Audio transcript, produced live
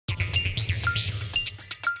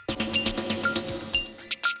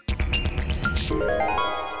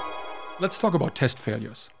Let's talk about test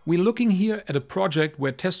failures. We're looking here at a project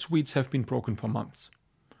where test suites have been broken for months.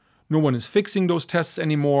 No one is fixing those tests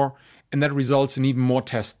anymore, and that results in even more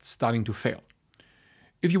tests starting to fail.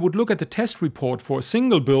 If you would look at the test report for a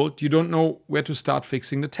single build, you don't know where to start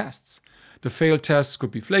fixing the tests. The failed tests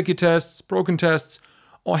could be flaky tests, broken tests,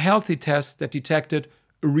 or healthy tests that detected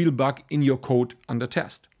a real bug in your code under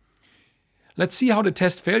test. Let's see how the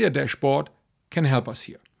test failure dashboard can help us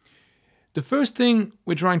here. The first thing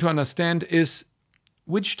we're trying to understand is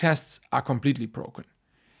which tests are completely broken.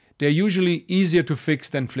 They're usually easier to fix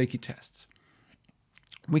than flaky tests.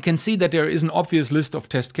 We can see that there is an obvious list of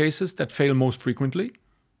test cases that fail most frequently.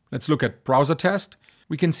 Let's look at browser test.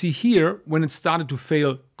 We can see here when it started to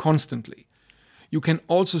fail constantly. You can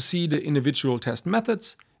also see the individual test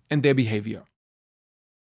methods and their behavior.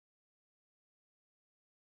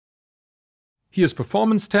 Here's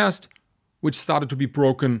performance test, which started to be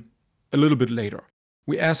broken a little bit later.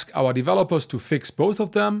 We ask our developers to fix both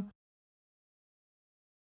of them.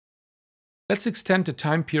 Let's extend the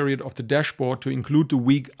time period of the dashboard to include the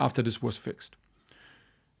week after this was fixed.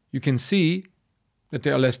 You can see that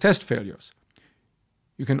there are less test failures.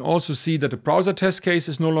 You can also see that the browser test case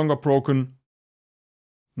is no longer broken.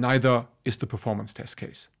 Neither is the performance test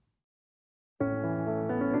case.